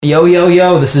Yo, yo,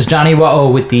 yo, this is Johnny Wa'o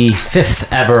with the 5th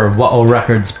ever Wa'o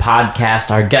Records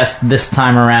podcast. Our guest this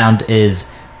time around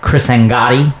is Chris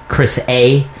Angotti, Chris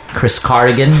A., Chris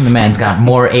Cardigan. The man's got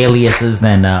more aliases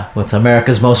than what's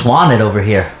America's Most Wanted over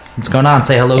here. What's going on?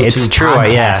 Say hello to It's true,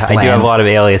 yeah. I do have a lot of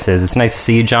aliases. It's nice to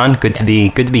see you, John. Good to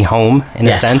be home, in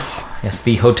a sense. Yes,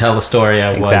 the Hotel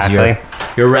Astoria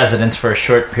was your residence for a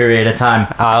short period of time.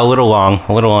 A little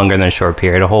longer than a short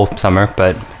period, a whole summer,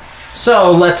 but...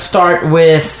 So, let's start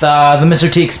with the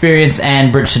Mr. T Experience and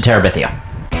Bridge to Terabithia.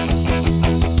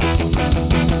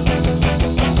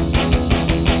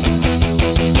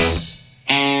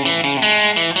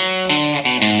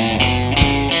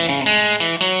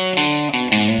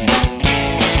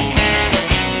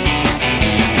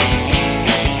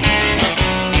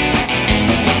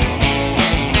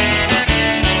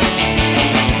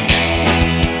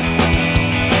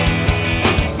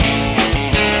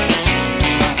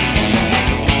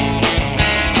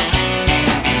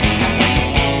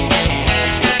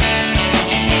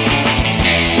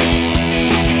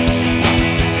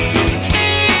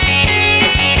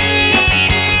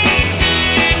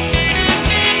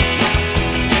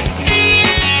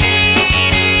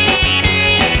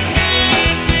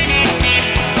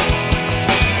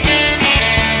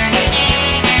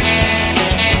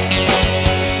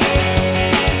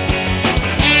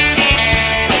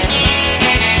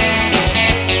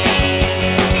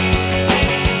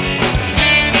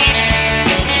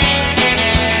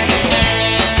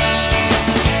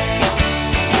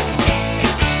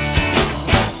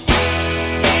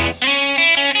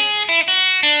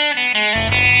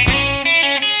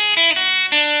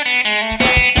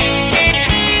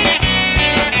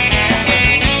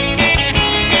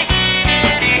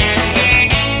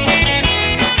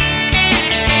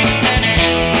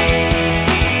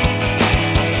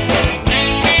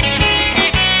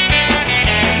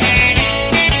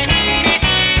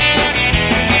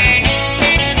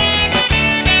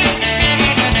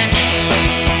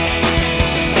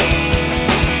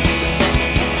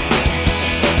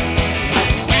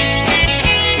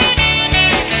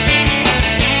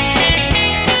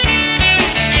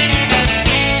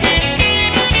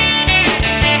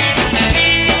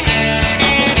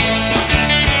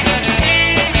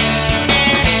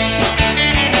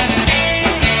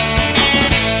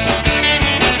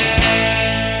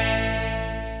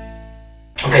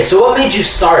 Okay, so what made you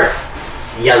start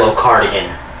Yellow Cardigan?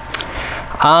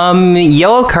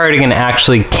 Yellow Cardigan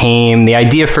actually the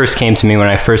idea first came to me when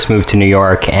I first moved to New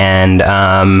York, and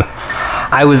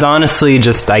I was honestly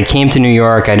I came to New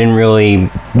York, I didn't really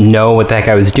know what the heck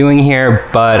I was doing here,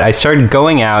 but I started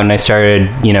going out and I started,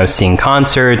 seeing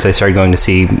concerts, I started going to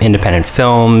see independent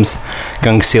films,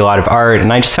 going to see a lot of art,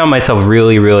 and I just found myself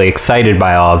really, really excited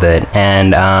by all of it,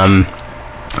 and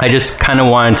I just kind of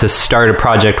wanted to start a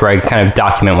project where I could kind of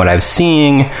document what I was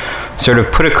seeing, sort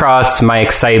of put across my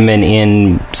excitement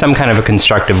in some kind of a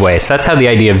constructive way. So that's how the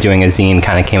idea of doing a zine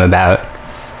kind of came about.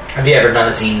 Have you ever done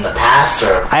a zine in the past?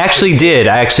 Or I actually did.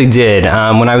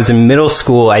 When I was in middle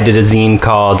school, I did a zine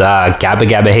called Gabba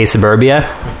Gabba Hey Suburbia.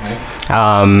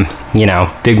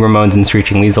 Mm-hmm. Big Ramones and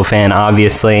Screeching Weasel fan,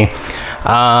 obviously.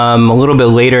 A little bit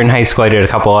later in high school, I did a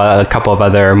couple of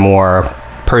other more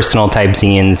personal type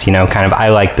zines, kind of I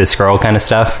like this girl kind of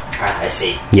stuff. I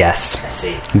see. Yes. I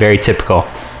see. Very typical.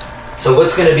 So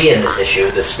what's going to be in this issue,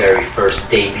 this very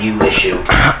first debut issue?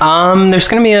 There's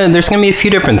going to be a few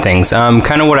different things.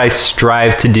 Kind of what I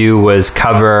strive to do was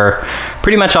cover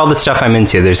pretty much all the stuff I'm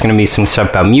into. There's going to be some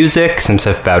stuff about music, some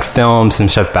stuff about film, some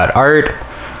stuff about art,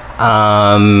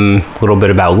 a little bit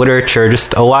about literature,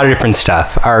 just a lot of different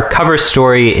stuff. Our cover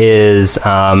story is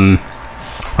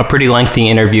a pretty lengthy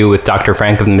interview with Dr.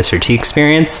 Frank of the Mr. T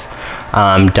Experience,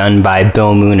 done by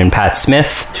Bill Moon and Pat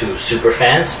Smith. Two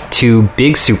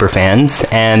big super fans,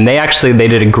 and they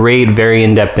did a great, very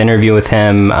in-depth interview with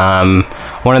him.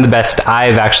 One of the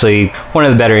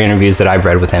better interviews that I've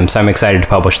read with him, so I'm excited to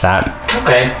publish that.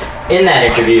 Okay. In that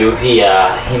interview, he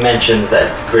mentions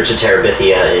that Bridge to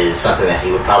Terabithia is something that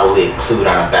he would probably include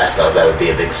on a best of. That would be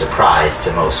a big surprise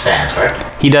to most fans, correct?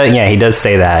 He does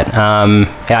say that.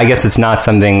 I guess it's not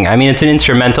something... it's an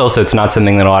instrumental, so it's not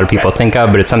something that a lot of people think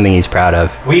of, but it's something he's proud of.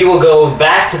 We will go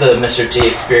back to the Mr. T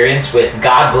Experience with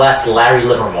God Bless Larry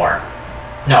Livermore.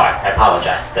 No, I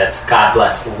apologize. That's God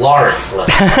Bless Lawrence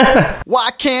Livermore.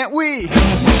 Why can't we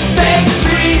save the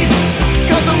trees?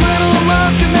 'Cause a little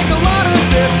love can make a lot of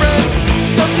difference.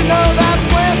 Don't you know that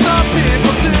plants are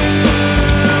people too?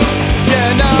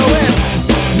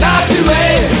 It's not too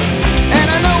late, and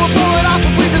I know we'll pull it off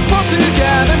if we just pull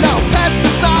together. No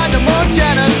pesticide, no more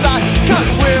genocide, 'cause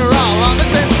we're all on the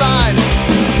same side.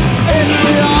 If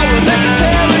we are, we're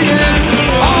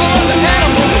vegetarians.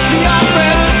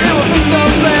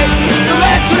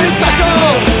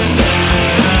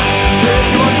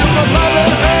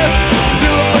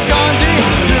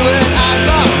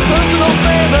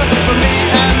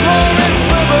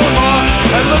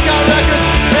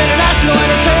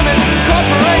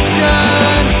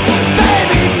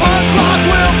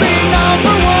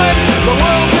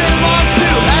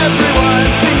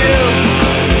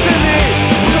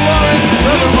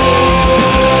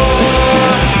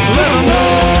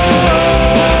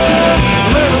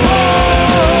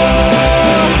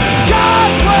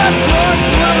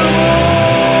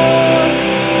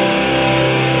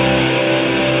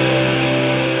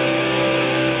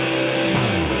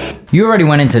 You already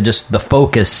went into just the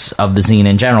focus of the zine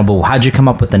in general, but how'd you come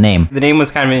up with the name? The name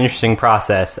was kind of an interesting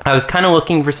process. I was kind of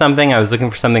looking for something. I was looking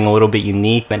for something a little bit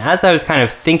unique. And as I was kind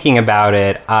of thinking about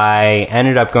it, I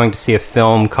ended up going to see a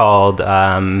film called...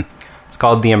 it's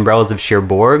called The Umbrellas of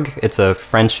Cherbourg. It's a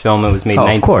French film. It was made...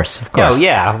 Of course. Oh,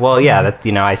 yeah. Well, yeah. That,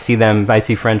 I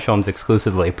see French films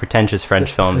exclusively. Pretentious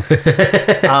French films. French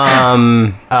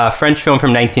film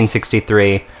from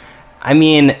 1963. I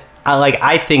mean...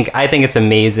 I think it's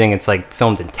amazing. It's like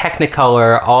filmed in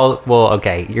Technicolor.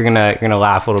 You're gonna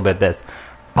laugh a little bit at this.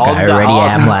 I already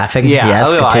am laughing. Yeah,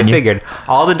 yes, I figured.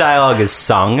 All the dialogue is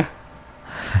sung.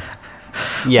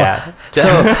 Yeah. So,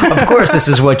 of course, this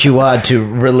is what you want to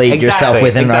relate yourself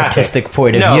with an artistic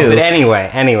point of view. No, but anyway,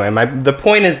 the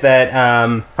point is that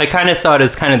I kind of saw it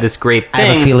as kind of this great thing. I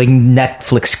have a feeling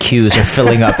Netflix queues are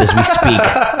filling up as we speak.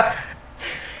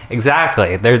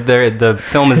 Exactly. The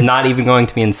film is not even going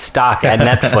to be in stock at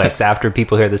Netflix after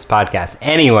people hear this podcast.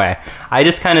 Anyway, I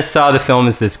just kind of saw the film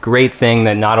as this great thing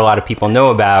that not a lot of people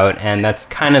know about, and that's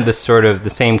kind of the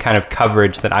same kind of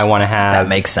coverage that I want to have. That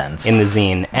makes sense. In the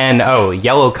zine. And,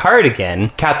 Yellow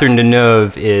Cardigan, Catherine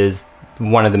Deneuve is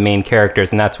one of the main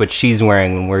characters, and that's what she's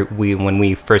wearing when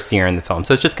we first see her in the film.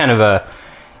 So it's just kind of a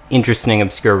interesting,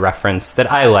 obscure reference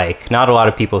that I like. Not a lot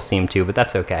of people seem to, but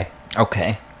that's okay.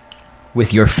 Okay.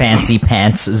 With your Fancy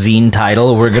Pants zine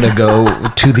title, we're going to go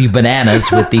to the Bananas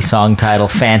with the song title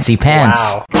Fancy Pants.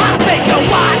 Wow. I think you're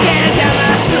walking down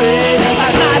the street.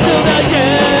 I'm not to the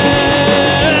you.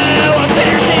 I'm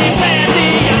fancy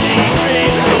on the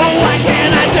street. What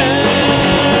can I do?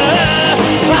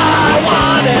 All I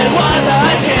wanted was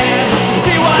a chance to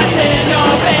see what's in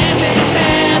your fancy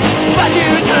pants. But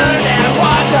you turned and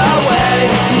walked away.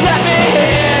 Let me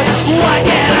hear. What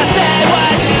can I say?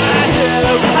 What can I do?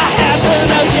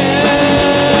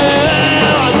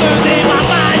 I'm losing my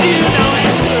mind, you know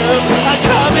it's true. I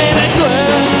come in a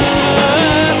gloom.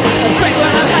 I drink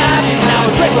when I'm happy, now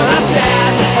I drink when I'm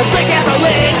sad. I drink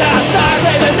gasoline, I'm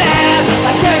starving to death.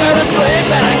 I can't go to sleep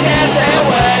and I can't stay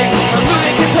awake. I'm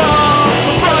losing control,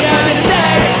 I'm broken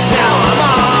today. Now I'm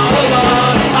all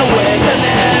alone. I wish I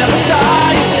never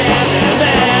saw you standing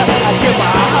there. I give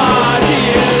my heart to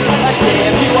you. I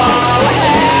give you all I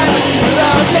have, but you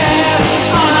don't care.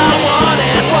 All I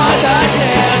wanted was a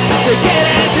chance to get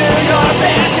into your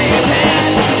fancy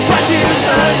pants, but you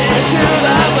turned into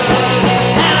the moon,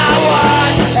 and I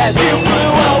watched as you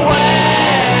flew away.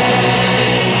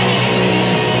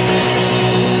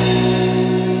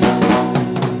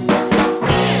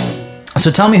 So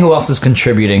tell me who else is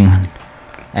contributing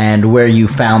and where you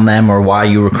found them or why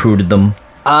you recruited them.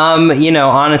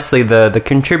 Honestly, the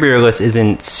contributor list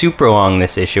isn't super long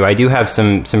this issue. I do have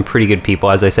some pretty good people.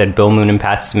 As I said, Bill Moon and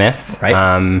Pat Smith.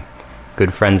 Right.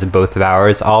 Good friends of both of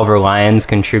ours. Oliver Lyons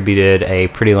contributed a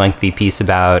pretty lengthy piece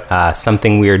about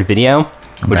Something Weird Video,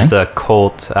 which is a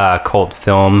cult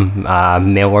film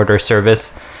mail order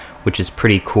service, which is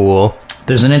pretty cool.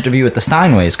 There's an interview with the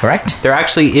Steinways, correct? There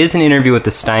actually is an interview with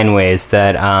the Steinways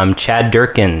that Chad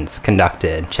Durkins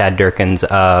conducted. Chad Durkins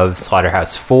of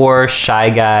Slaughterhouse-4,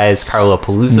 Shy Guys, Carlo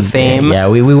Palooza fame. Yeah,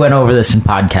 we went over this in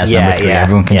podcast number 3.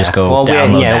 Everyone can just go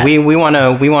download that. We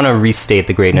want to restate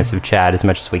the greatness of Chad as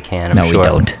much as we can. I'm sure. We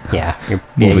don't. Yeah,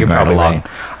 you're probably right.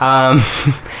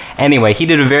 Anyway, he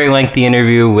did a very lengthy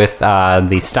interview with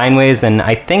the Steinways, and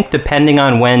I think depending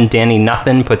on when Danny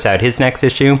Nuthin puts out his next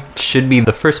issue, it should be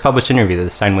the first published interview that the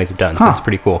Steinways have done. So it's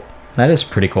pretty cool. That is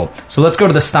pretty cool. So let's go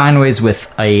to the Steinways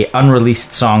with a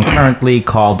unreleased song currently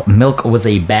called Milk Was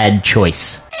a Bad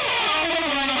Choice.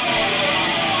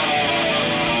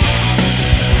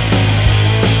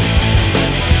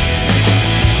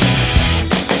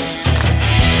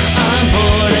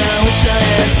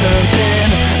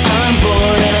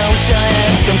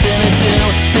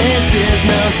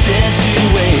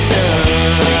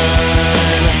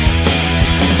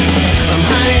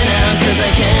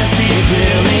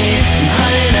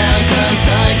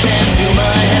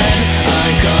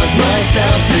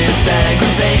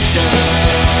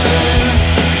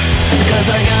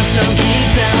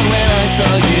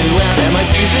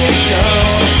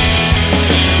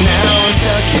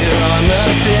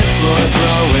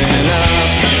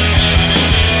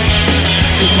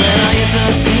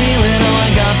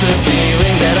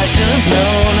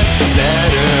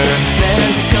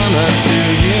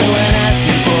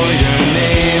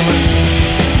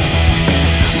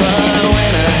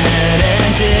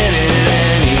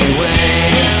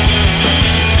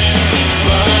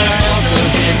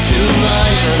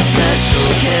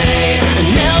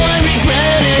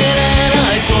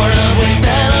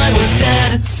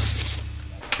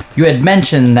 You had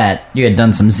mentioned that you had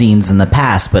done some zines in the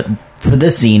past, but For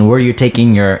this zine, where you're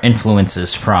taking your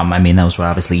influences from, I mean, that was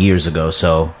obviously years ago,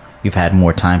 so you've had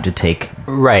more time to take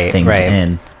things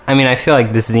in. I mean, I feel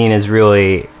like this zine is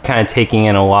really kind of taking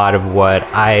in a lot of what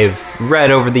I've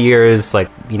read over the years. Like,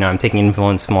 you know, I'm taking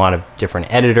influence from a lot of different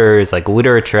editors, like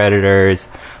literature editors,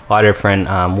 a lot of different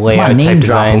layout type name designs.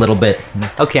 Drop a little bit.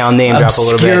 Okay, I'll name drop a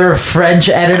little bit. Obscure French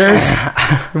editors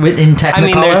in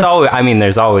Technicolor.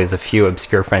 There's always a few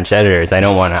obscure French editors. I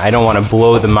don't want to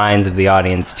blow the minds of the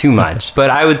audience too much.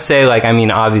 But I would say, like, I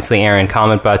mean, obviously Aaron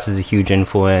Comet Bus is a huge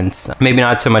influence. Maybe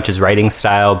not so much his writing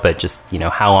style, but just, you know,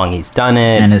 how long he's done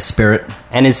it. And his spirit.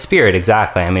 And his spirit,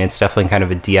 exactly. I mean, it's definitely kind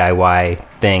of a DIY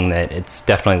thing that it's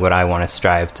definitely what I want to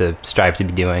strive to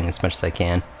be doing as much as I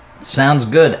can. Sounds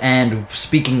good. And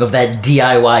speaking of that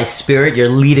DIY spirit, you're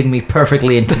leading me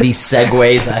perfectly into these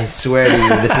segues. I swear to you,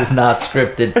 this is not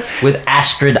scripted. With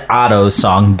Astrid Otto's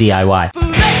song DIY. I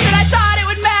thought it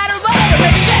would matter later.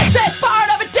 This is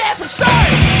part of a different story.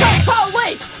 Truck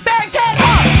police, Barrington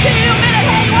Hall, 2-minute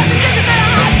hang, washing dishes in a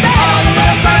hot stand. All the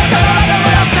little birds that are like a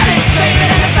little city, sleeping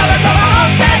in the suburbs of our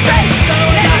hometown tree.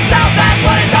 In the south, that's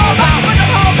what it's all about. When the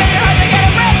whole baby hurts, they get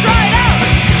it ripped right out.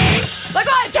 Like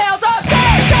lion tails up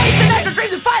there, chasing extra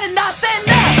dreams and finding nothing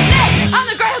new. Nick, on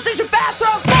the Grand Station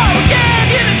bathroom floor, we give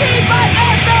you the key, but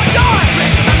there's no door.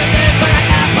 Breaking on the bed, but I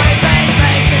have my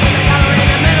face, in the gallery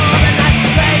in the middle of the night.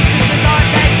 This is our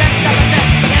day,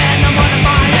 10-7-10, and I'm one of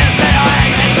mine is little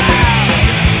English loud.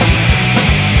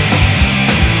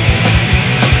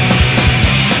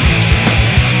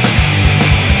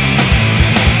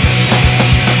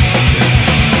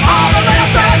 All the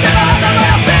little birds and all the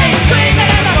little things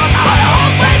screaming in the all the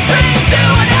hopeless dreams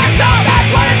doing their song. That's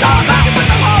what it's all about. With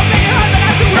the whole big hurt that I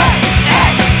have to rip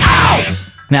it out.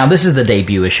 Now, this is the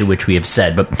debut issue, which we have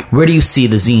said, but where do you see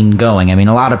the zine going? I mean,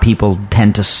 a lot of people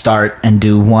tend to start and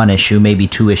do one issue, maybe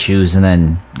 2 issues, and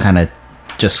then kind of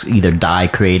just either die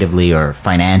creatively or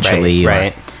financially.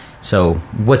 Right. So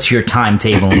what's your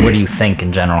timetable, and what do you think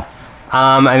in general?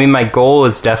 I mean, my goal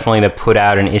is definitely to put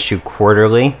out an issue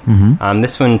quarterly. Mm-hmm.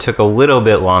 This one took a little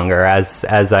bit longer, as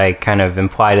I kind of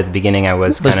implied at the beginning. I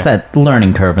was There's that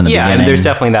learning curve in the beginning. Yeah, there's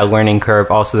definitely that learning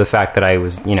curve. Also, the fact that I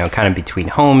was, you know, kind of between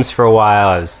homes for a while.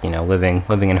 I was, you know, living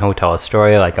in Hotel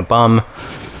Astoria like a bum.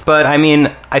 But I mean,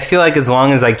 I feel like as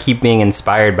long as I keep being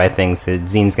inspired by things, the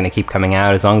zine's going to keep coming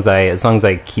out. As long as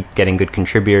I keep getting good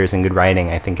contributors and good writing,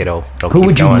 I think it'll Who keep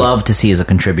would you going. love to see as a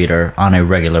contributor on a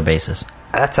regular basis?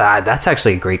 That's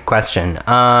actually a great question.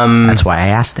 That's why I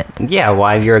asked it. Yeah,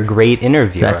 why you're a great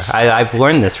interviewer. I've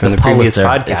learned this from the previous Pulitzer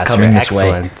podcast. is coming You're this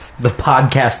way. excellent. The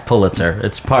podcast Pulitzer.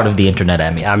 It's part of the Internet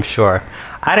Emmys. I'm sure.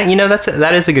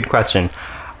 That is a good question.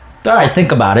 All right,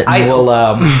 think about it. And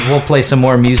we'll play some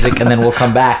more music, and then we'll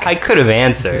come back. I could have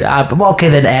answered. Okay,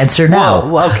 then answer now.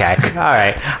 Well, okay. All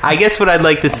right. I guess what I'd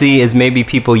like to see is maybe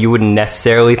people you wouldn't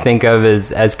necessarily think of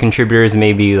as contributors.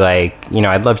 Maybe like, you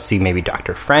know, I'd love to see maybe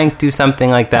Dr. Frank do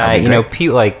something like that. You know,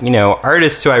 people like, you know,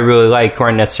 artists who I really like who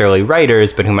aren't necessarily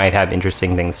writers, but who might have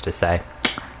interesting things to say.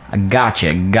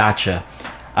 Gotcha.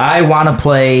 I want to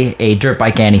play a Dirt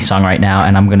Bike Annie song right now,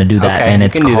 and I'm going to do that, Okay, and you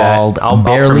it's can do that. called I'll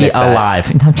Barely permit that. Alive.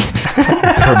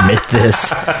 Permit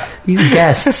this. These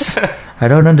guests, I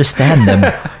don't understand them.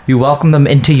 You welcome them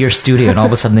into your studio, and all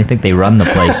of a sudden they think they run the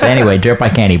place. Anyway, Dirt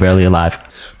Bike Annie, Barely Alive.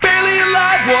 Barely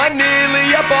alive, one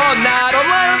nearly up all night.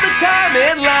 Online of the time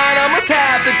in line, almost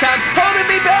half the time. Holding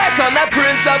me back on that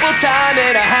principle time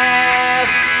and a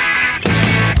half.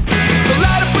 So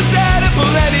light up what's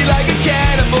edible, Eddie like a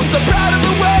cannibal. So proud of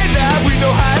the way that we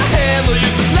know how to handle you.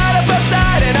 So light up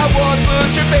outside and I won't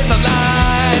put your face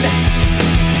online.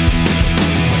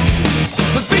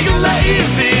 So speak a little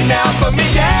easy now for me,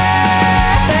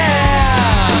 yeah.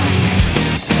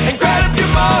 And grind up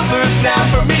your mothers now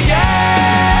for me,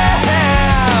 yeah.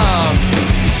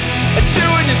 And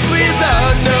chewing your sleeves,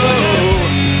 oh no.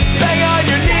 Bang on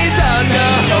your knees, oh no.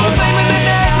 Blaming the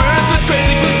neighbors with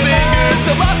crazy blue fingers.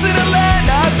 So lost in a land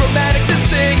of romantics and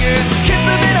singers. Kiss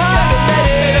them in hard and let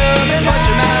it up and watch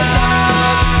your mouth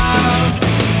out.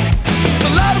 So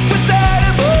light up what's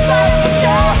edible.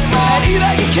 And eat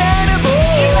like a cannibal.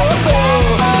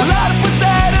 Light up what's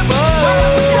edible.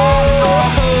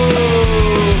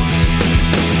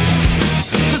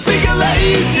 So speak a little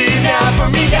easy now for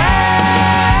me now.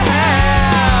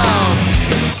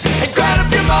 And grind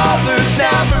up your mothers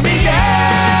now for me now.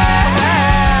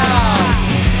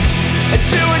 And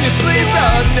chewing your sleeves,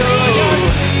 oh no.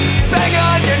 Bang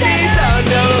on your knees, oh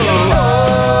no.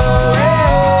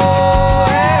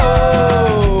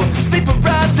 Sleep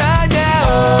around town now.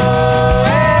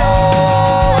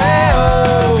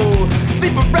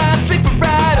 Sleep around,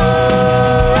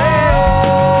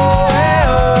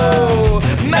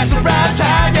 mess around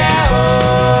town now.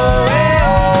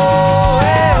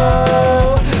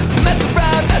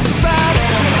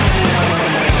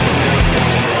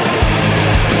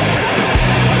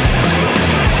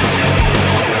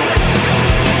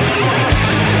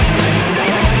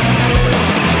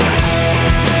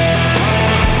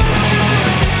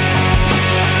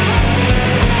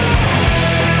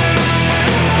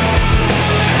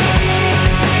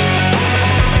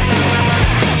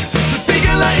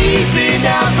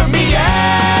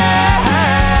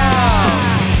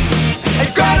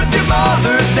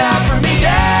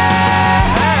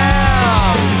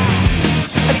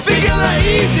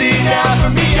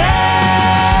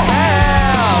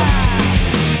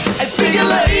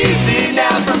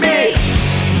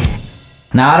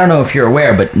 Now, I don't know if you're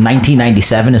aware, but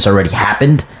 1997 has already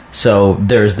happened. So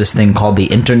there's this thing called the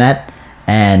internet.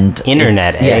 And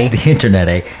Internet, eh? Yes, the internet,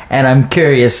 eh? And I'm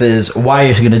curious is why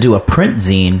you're going to do a print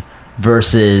zine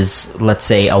versus, let's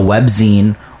say, a web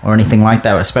zine or anything like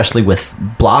that, especially with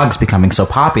blogs becoming so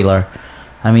popular.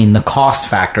 I mean, the cost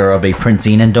factor of a print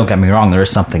zine, and don't get me wrong, there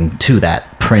is something to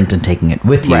that print and taking it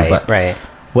with you. Right.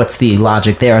 What's the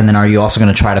logic there? And then are you also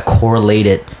going to try to correlate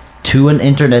it to an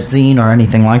internet zine or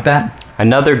anything like that?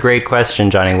 Another great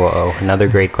question, Johnny Whoa. Another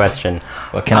great question.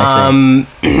 What can I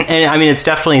say? And I mean, it's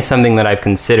definitely something that I've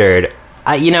considered.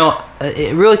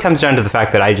 It really comes down to the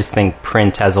fact that I just think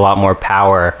print has a lot more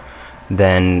power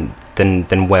than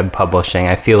web publishing.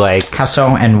 I feel like How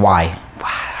so and why?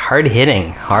 hard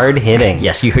hitting.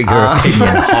 Yes, your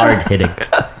opinion, hard hitting.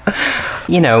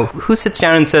 Who sits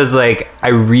down and says like, I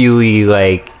really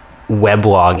like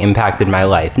weblog impacted my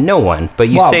life? No one. But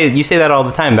you say that all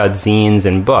the time about zines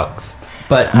and books.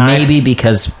 But maybe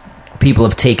because people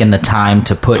have taken the time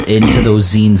to put into those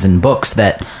zines and books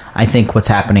that I think what's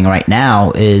happening right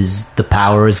now is the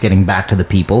power is getting back to the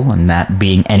people, and that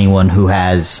being anyone who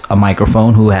has a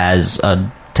microphone, who has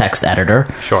a text editor.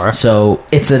 Sure. So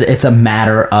it's a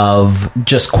matter of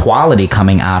just quality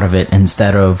coming out of it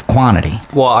instead of quantity.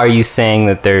 Well, are you saying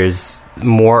that there's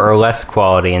more or less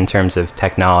quality in terms of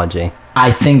technology?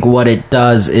 I think what it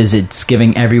does is it's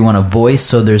giving everyone a voice,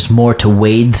 so there's more to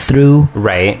wade through.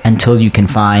 Right. Until you can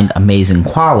find amazing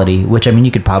quality, which, I mean,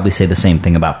 you could probably say the same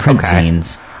thing about print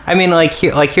zines. I mean,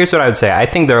 here's what I would say. I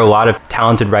think there are a lot of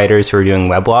talented writers who are doing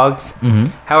weblogs. Mm-hmm.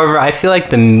 However, I feel like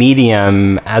the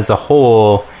medium as a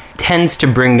whole tends to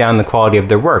bring down the quality of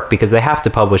their work because they have to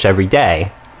publish every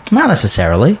day. Not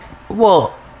necessarily.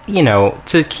 Well,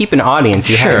 to keep an audience,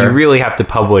 you really have to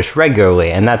publish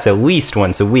regularly, and that's at least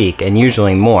once a week, and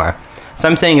usually more. So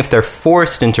I'm saying if they're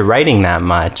forced into writing that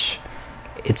much,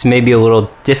 it's maybe a little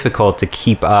difficult to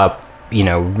keep up,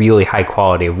 really high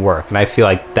quality of work. And I feel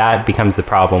like that becomes the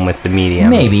problem with the medium.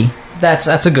 Maybe.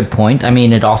 That's a good point. I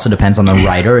mean, it also depends on the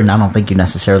writer, and I don't think you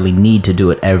necessarily need to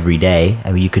do it every day.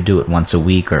 I mean, you could do it once a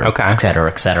week or et cetera,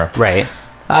 et cetera. Right.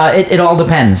 It all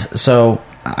depends. So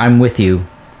I'm with you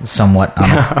somewhat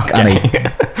on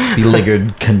a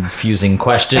beleaguered, confusing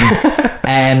question.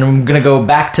 And I'm going to go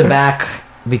back to back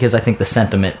because I think the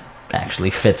sentiment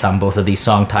actually fits on both of these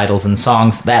song titles and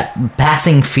songs. That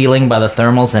Passing Feeling by the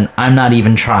Thermals and I'm Not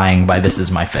Even Trying by This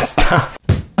Is My Fist. I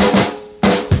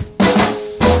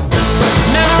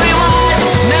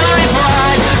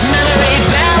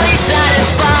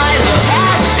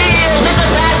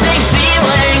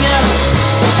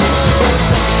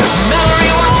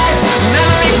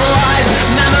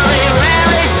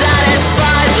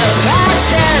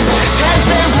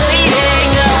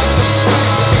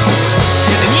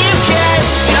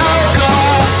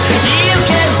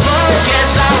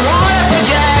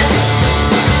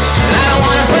don't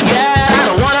wanna forget.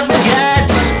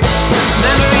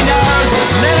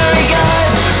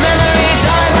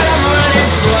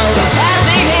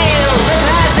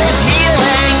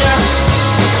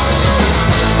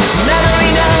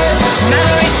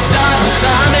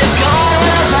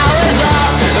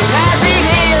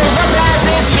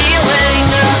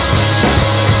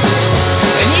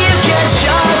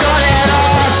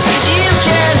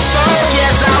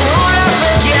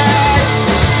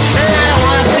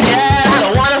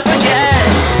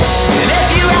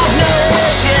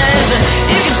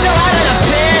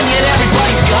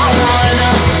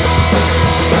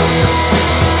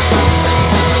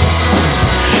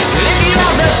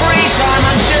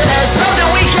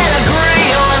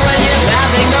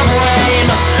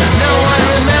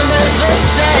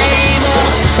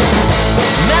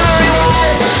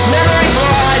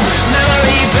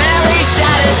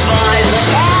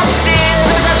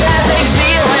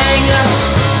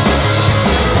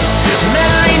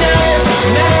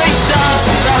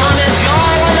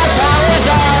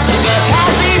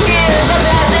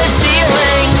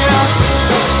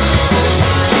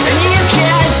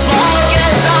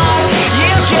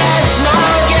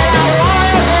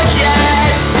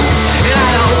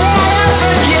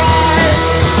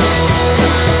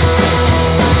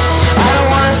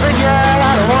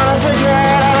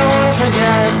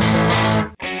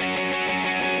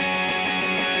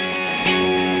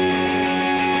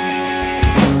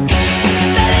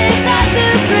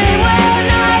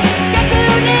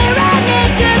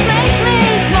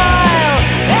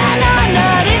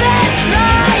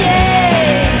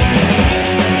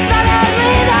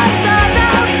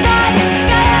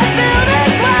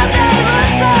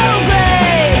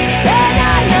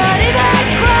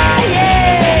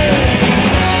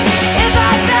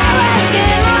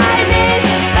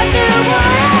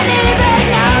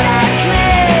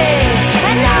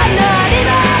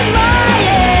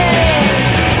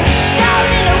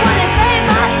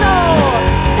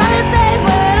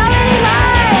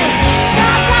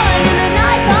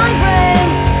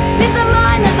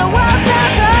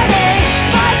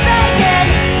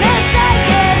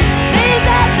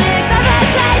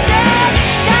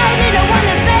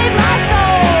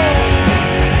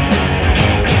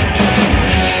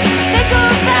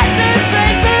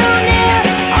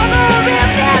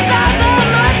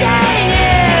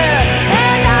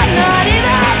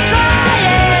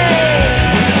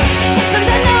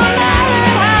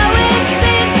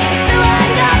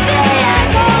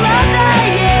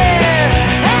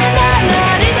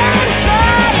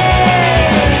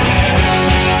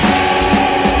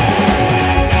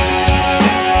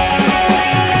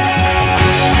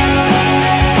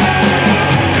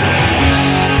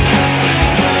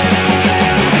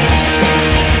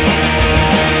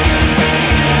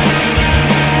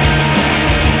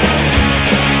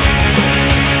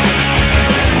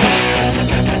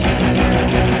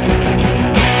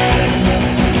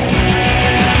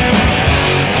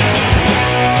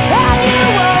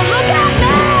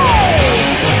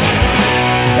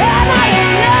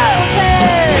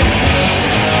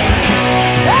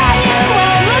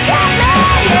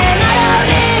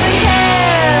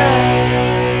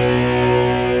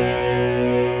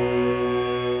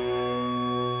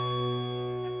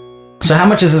 So how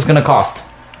much is this going to cost?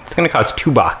 It's going to cost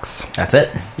 $2. That's it?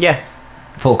 Yeah.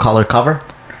 Full color cover?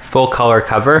 Full color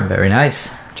cover, Very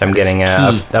nice. which I'm That is getting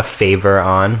key. a favor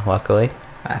on, luckily.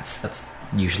 That's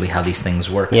usually how these things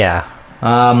work. Yeah.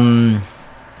 I'm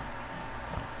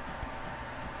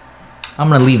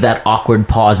going to leave that awkward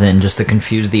pause in just to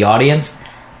confuse the audience.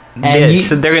 And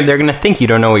So they're going to think you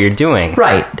don't know what you're doing.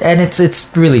 right, and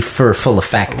it's really for full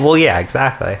effect. Well, yeah,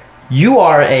 exactly. You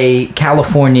are a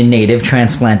California native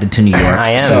transplanted to New York.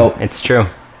 I am. So It's true.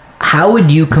 how would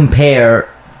you compare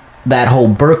that whole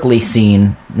Berkeley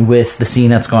scene with the scene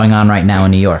that's going on right now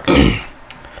in New York?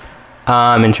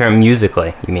 In terms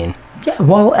musically, you mean? Yeah,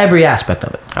 well, every aspect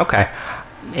of it. Okay.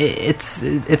 It's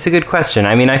a good question.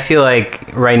 I mean, I feel like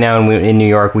right now in New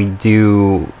York, we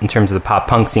do, in terms of the pop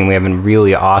punk scene, we have a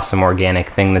really awesome organic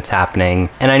thing that's happening.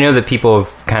 And I know that people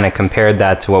have kind of compared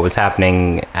that to what was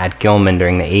happening at Gilman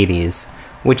during the 80s,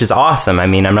 which is awesome. I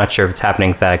mean, I'm not sure if it's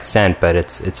happening to that extent, but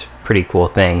it's a pretty cool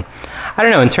thing. I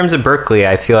don't know. In terms of Berkeley,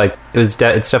 I feel like it's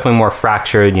definitely more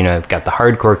fractured. You know, you've got the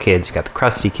hardcore kids, you've got the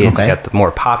crusty kids, Okay. you've got the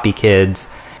more poppy kids.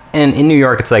 And in New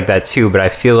York, it's like that too, but I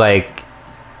feel like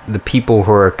the people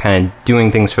who are kind of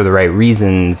doing things for the right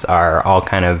reasons are all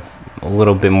kind of a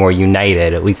little bit more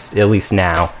united, at least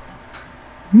now.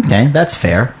 Okay, that's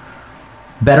fair.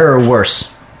 Better or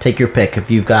worse? Take your pick. If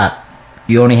you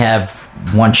only have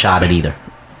one shot at either.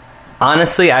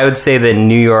 Honestly, I would say that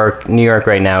New York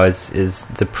right now is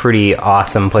it's a pretty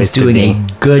awesome place He's doing to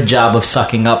be. a good job of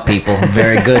sucking up people.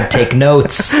 Very good. Take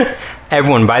notes.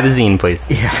 Everyone, buy the zine, please.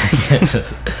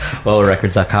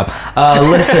 WellRecords.com.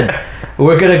 Listen,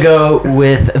 we're going to go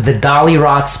with the Dolly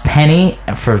Rots Penny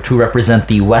to represent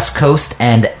the West Coast,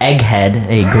 and Egghead,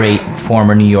 a great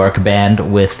former New York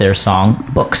band, with their song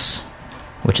Books,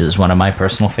 which is one of my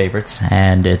personal favorites,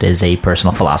 and it is a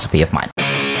personal philosophy of mine.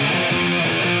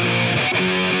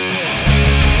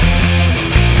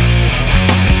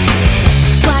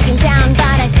 Walking down,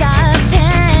 but I saw a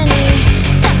penny.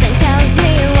 Something tells me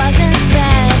it wasn't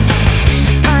red.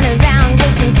 Spun around,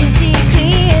 wishing to see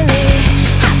clearly.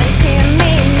 Happens to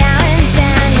me now and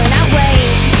then when I wait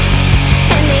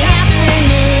in the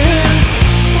afternoons,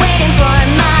 waiting for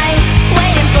my.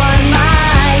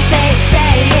 They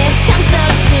say it's come so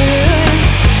soon.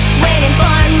 Waiting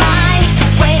for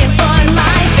my.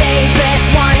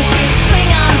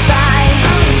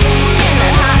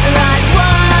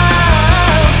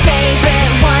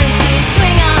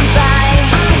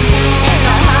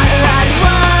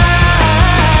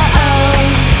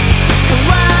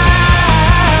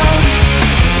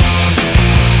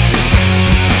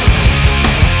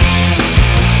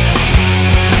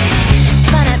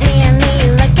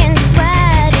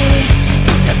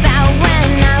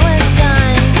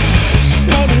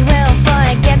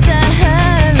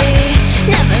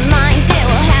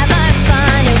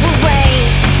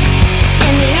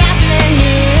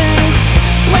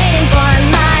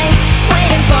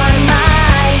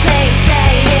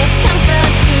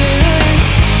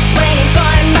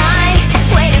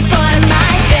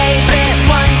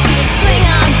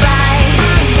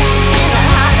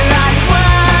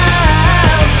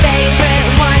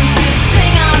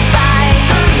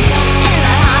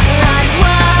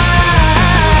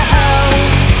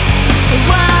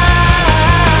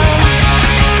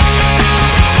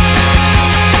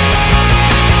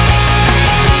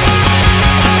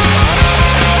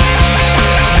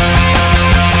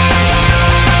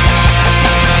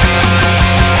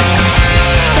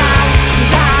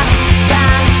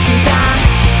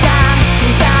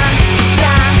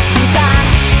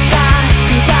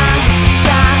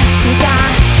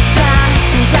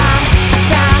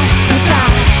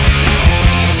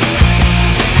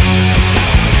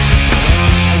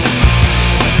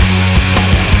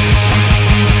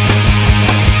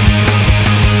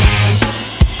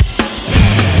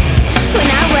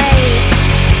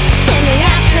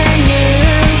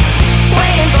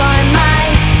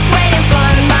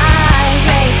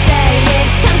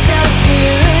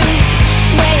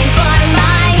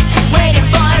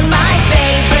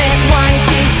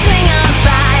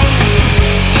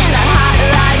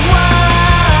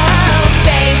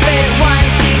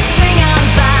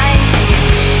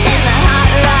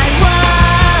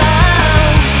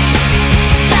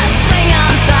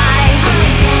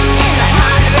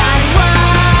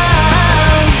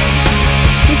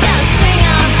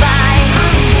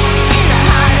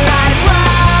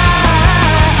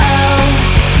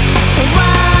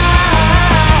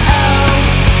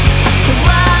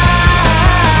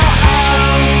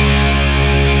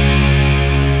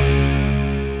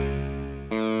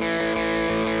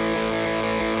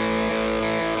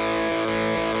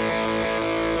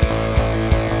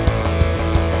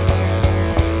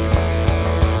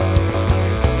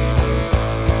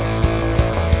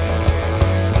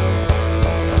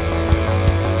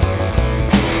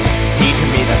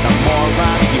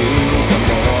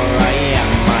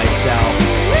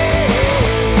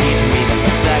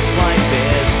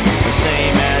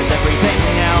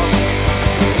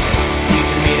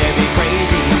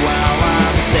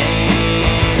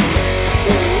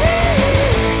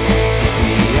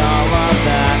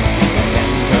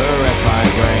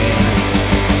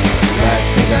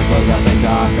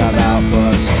 talk about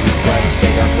books. Let's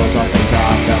take our clothes off and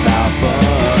talk about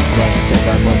books. Let's take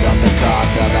our clothes off and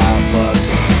talk about books.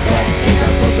 Let's take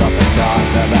our clothes off and talk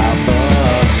about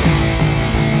books.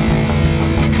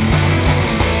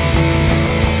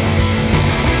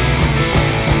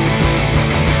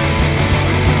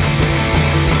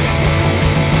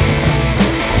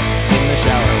 In the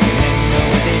shower we mingle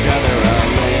with each other a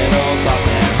little soft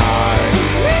and hard.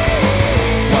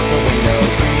 While the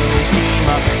windows really steam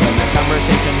up when the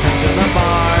conversation turns to the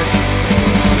bar.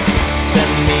 Send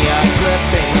me a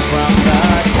clipping from the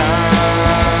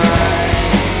time.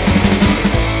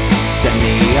 Send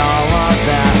me all of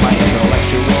that, my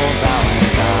intellectual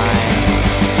Valentine.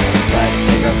 Let's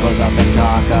take our clothes off and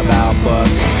talk about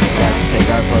books. Let's take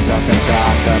our clothes off and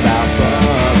talk about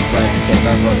books. Let's take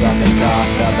our clothes off and talk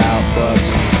about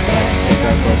books. Let's take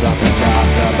our clothes off and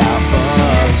talk about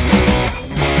books.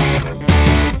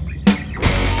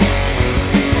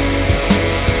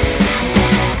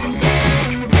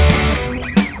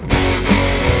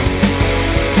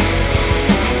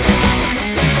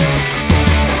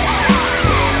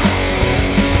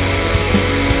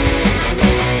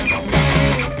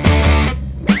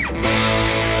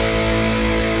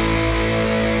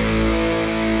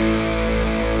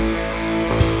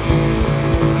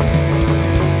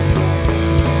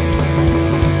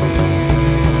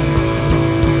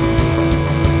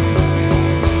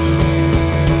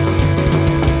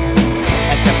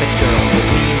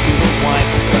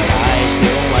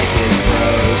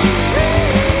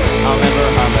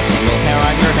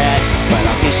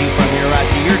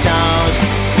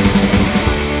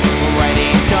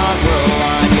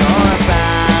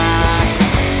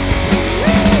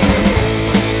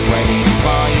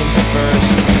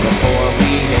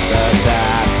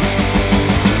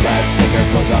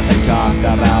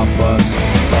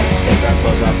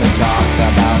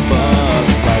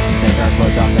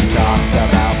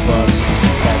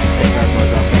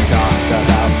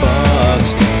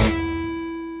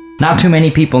 Not too many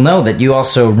people know that you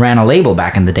also ran a label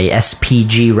back in the day,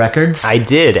 SPG Records. I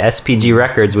did. SPG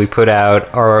Records, we put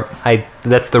out,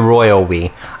 that's the royal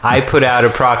we. I put out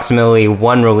approximately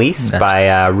one release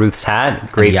by Ruth's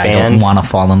Hat, great band. I Don't Wanna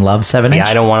Fall in Love 7-inch. Yeah,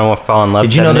 I Don't Wanna Fall in Love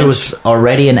 7-inch. Did you know there was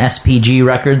already an SPG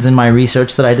Records in my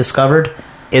research that I discovered?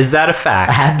 Is that a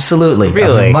fact? Absolutely.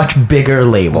 Really? A much bigger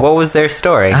label. What was their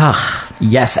story?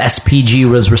 Yes, SPG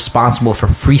was responsible for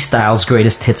Freestyle's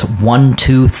greatest hits 1,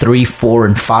 2, 3, 4,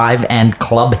 and 5, and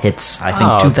club hits, I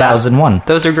think, 2001.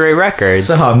 Those are great records.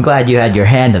 So I'm glad you had your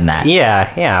hand in that.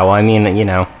 Yeah. Well, I mean,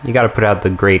 you got to put out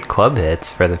the great club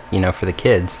hits for the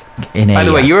kids. By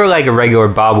the way, you were like a regular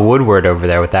Bob Woodward over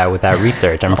there with that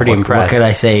research. I'm pretty impressed. What could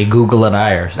I say? Google and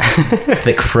I are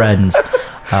thick friends.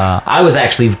 I was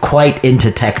actually quite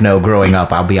into techno growing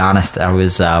up, I'll be honest. I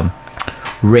was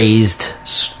raised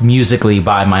musically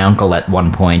by my uncle at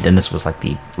one point, and this was like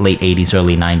the late 80s,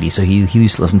 early 90s, so he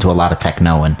used to listen to a lot of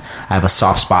techno, and I have a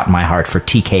soft spot in my heart for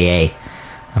TKA.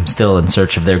 I'm still in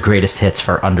search of their greatest hits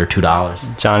for under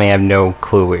 $2. Johnny, I have no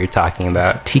clue what you're talking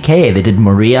about. TKA, they did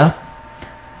Maria,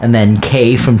 and then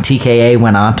K from TKA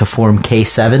went on to form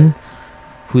K7,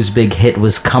 whose big hit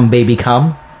was Come Baby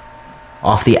Come,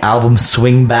 off the album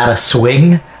Swing Bada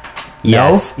Swing.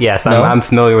 Yes, no? I'm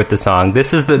familiar with the song.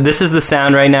 This is the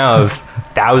sound right now of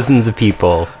thousands of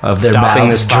people of their stopping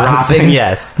mouths this dropping.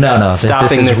 Yes, no,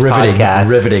 stopping this riveting, podcast.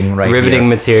 riveting here.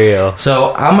 Material.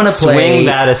 So I'm gonna play Swing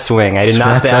Bada Swing. I did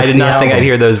not think I'd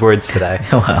hear those words today.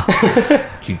 Well,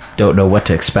 you don't know what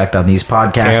to expect on these podcasts,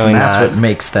 Apparently and that's not. what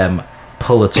makes them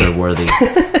Pulitzer worthy.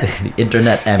 The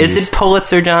internet Emmys. Is it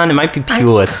Pulitzer, John? It might be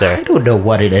Pulitzer. I don't know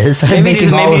what it is. Maybe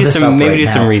do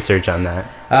some research on that.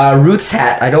 Ruth's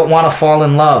Hat, I Don't Want to Fall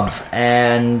in Love,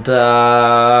 and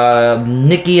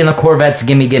Nikki and the Corvettes,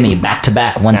 Gimme Gimme, back to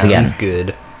back once again. Sounds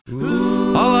good.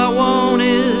 All I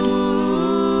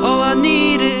wanted, all I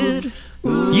needed,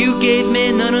 you gave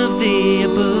me none of the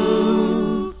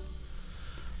above.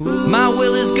 My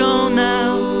will is gone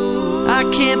now, I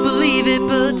can't believe it,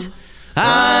 but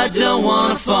I don't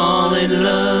wanna fall in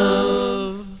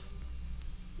love.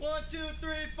 1, 2,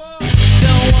 3, 4.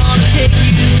 Don't wanna take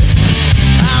you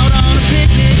out on a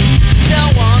picnic.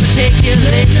 Don't wanna take you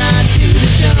late night to the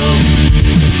show.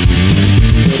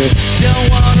 Don't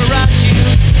wanna write you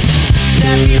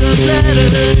sappy love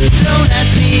letters. Don't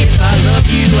ask me if I love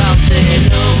you, I'll say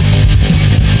no.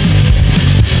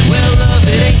 Well, love,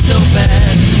 it ain't so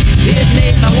bad. It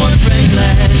made my one friend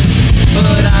glad,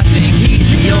 but I think he's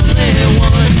the only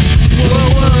one. Whoa,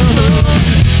 whoa,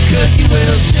 'cause you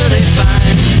will surely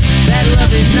find that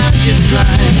love is not just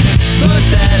blind, but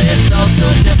that it's also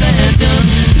deaf and dumb.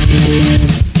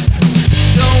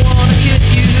 Don't wanna kiss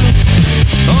you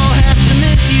or have to miss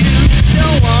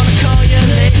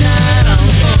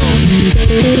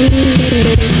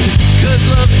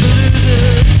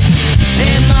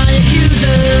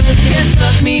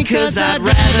 'cause I'd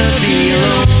rather be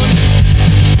alone.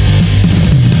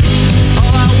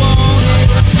 All I wanted,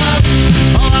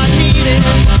 all I needed,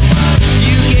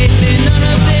 you gave me none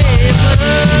of it.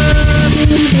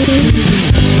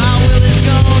 My will is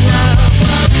gone now,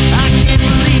 I can't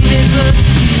believe it, but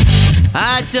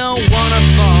I don't wanna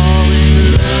fall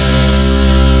in love.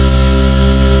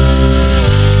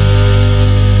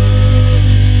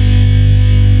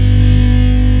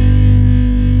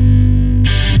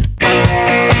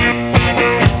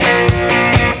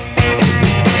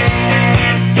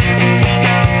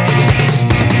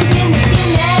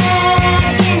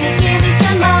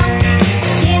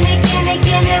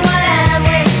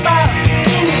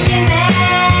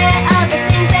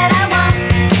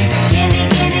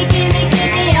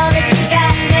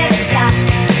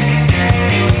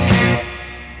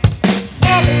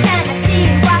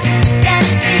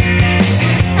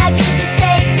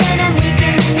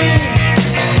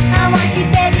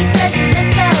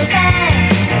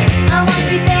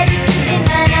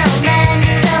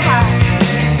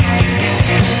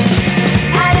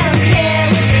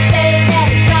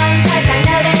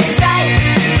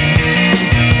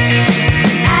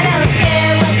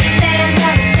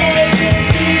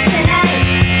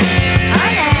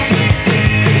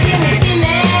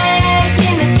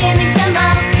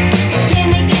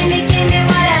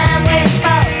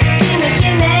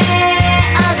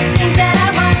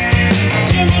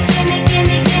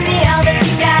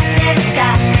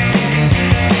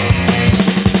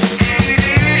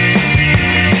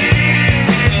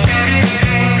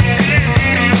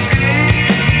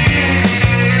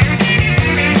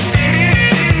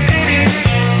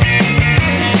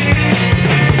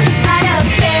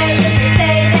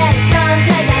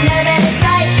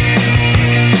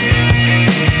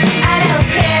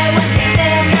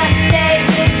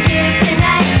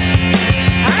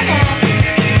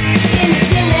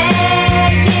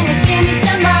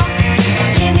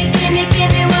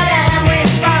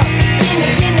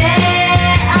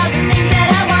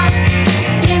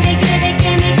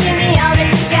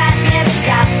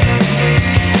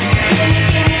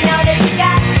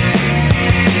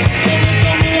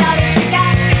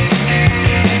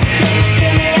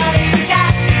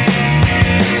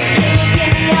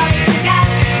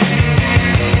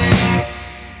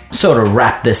 So to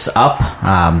wrap this up,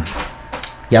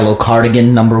 Yellow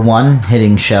Cardigan #1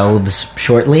 hitting shelves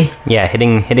shortly. Yeah,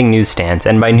 hitting newsstands.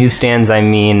 And by newsstands, I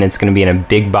mean it's going to be in a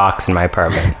big box in my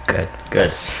apartment. Good.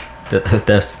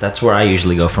 That's where I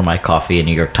usually go for my coffee at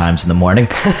New York Times in the morning.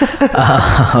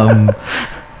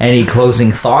 Any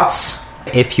closing thoughts?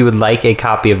 If you would like a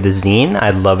copy of the zine,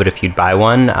 I'd love it if you'd buy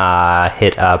one.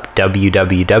 Hit up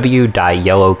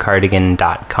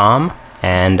www.yellowcardigan.com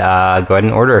and go ahead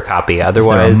and order a copy.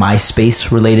 Otherwise, is there a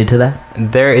MySpace related to that?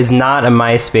 There is not a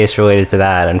MySpace related to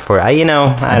that. And for I don't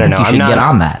know. You should get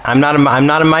on that. I'm not a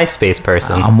MySpace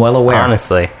person. I'm well aware.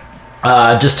 Honestly.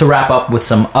 Just to wrap up with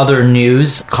some other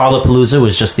news, Carlapalooza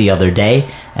was just the other day,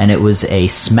 and it was a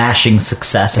smashing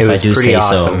success, if I do say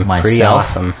so myself. Pretty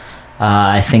awesome.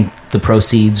 I think the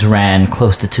proceeds ran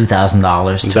close to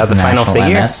 $2,000 to the final National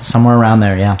figure? MS. Somewhere around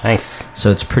there, yeah. Nice.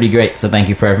 So it's pretty great. So thank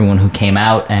you for everyone who came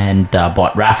out and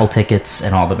bought raffle tickets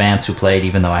and all the bands who played,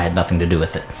 even though I had nothing to do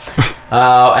with it.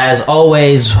 As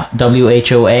always,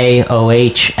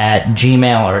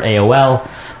 WHOAOH@gmail or AOL.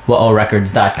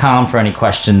 WhatOrecords.com for any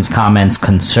questions, comments,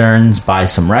 concerns. Buy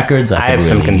some records. I have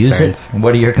some use it. concerns.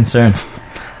 What are your concerns?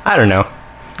 I don't know.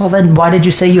 Well, then why did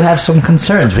you say you have some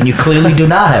concerns when you clearly do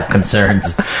not have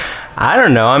concerns? I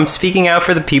don't know. I'm speaking out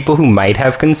for the people who might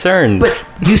have concerns. But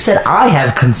you said I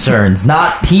have concerns,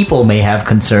 not people may have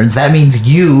concerns. That means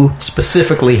you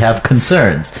specifically have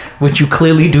concerns, which you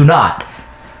clearly do not.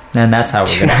 And that's how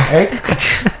we're going to...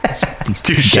 These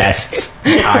two guests.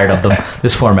 I'm tired of them.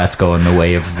 This format's going the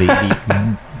way of the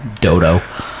dodo.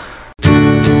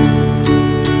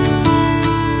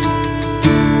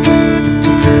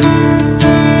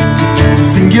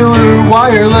 Singular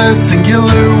wireless,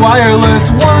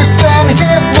 worse than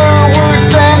Hitler, worse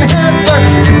than Hitler.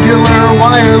 Singular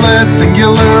wireless,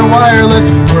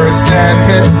 worse than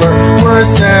Hitler,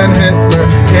 worse than Hitler.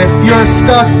 If you're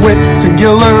stuck with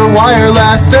singular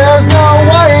wireless, there's no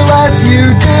wireless,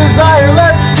 you desire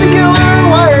less. Singular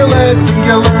wireless,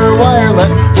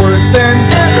 worse than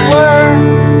Hitler.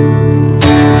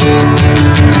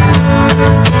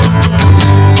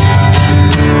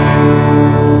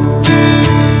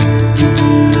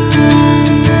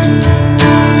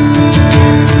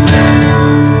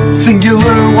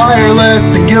 Singular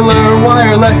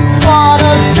wireless, spot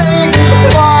of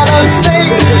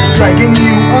Satan, dragging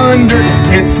you under.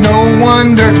 It's no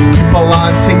wonder people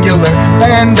on singular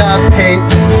end up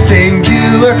hating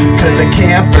singular, 'cause I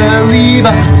can't believe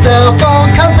a cell phone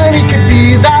company could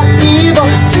be that evil.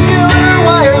 Singular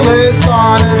wireless,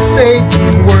 spawn of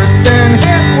Satan, worse than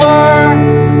Hitler.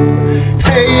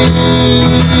 Hey,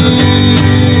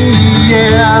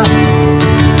 yeah.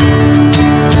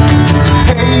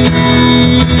 Hey,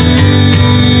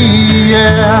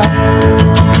 yeah.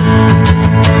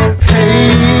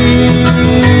 Hey,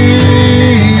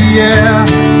 yeah.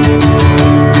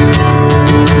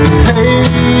 Hey,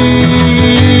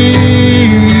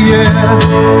 yeah.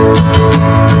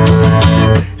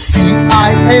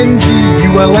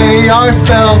 CINGULAR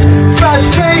spells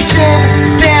frustration,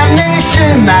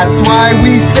 damnation. That's why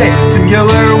we say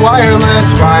singular wireless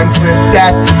rhymes with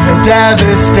death and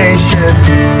devastation.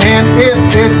 And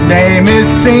if its name is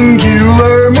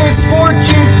singular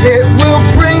misfortune, it will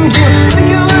bring you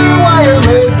singular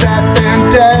wireless death and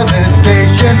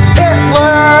devastation.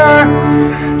 Hitler!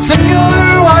 Singular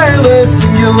wireless,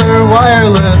 singular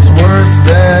wireless.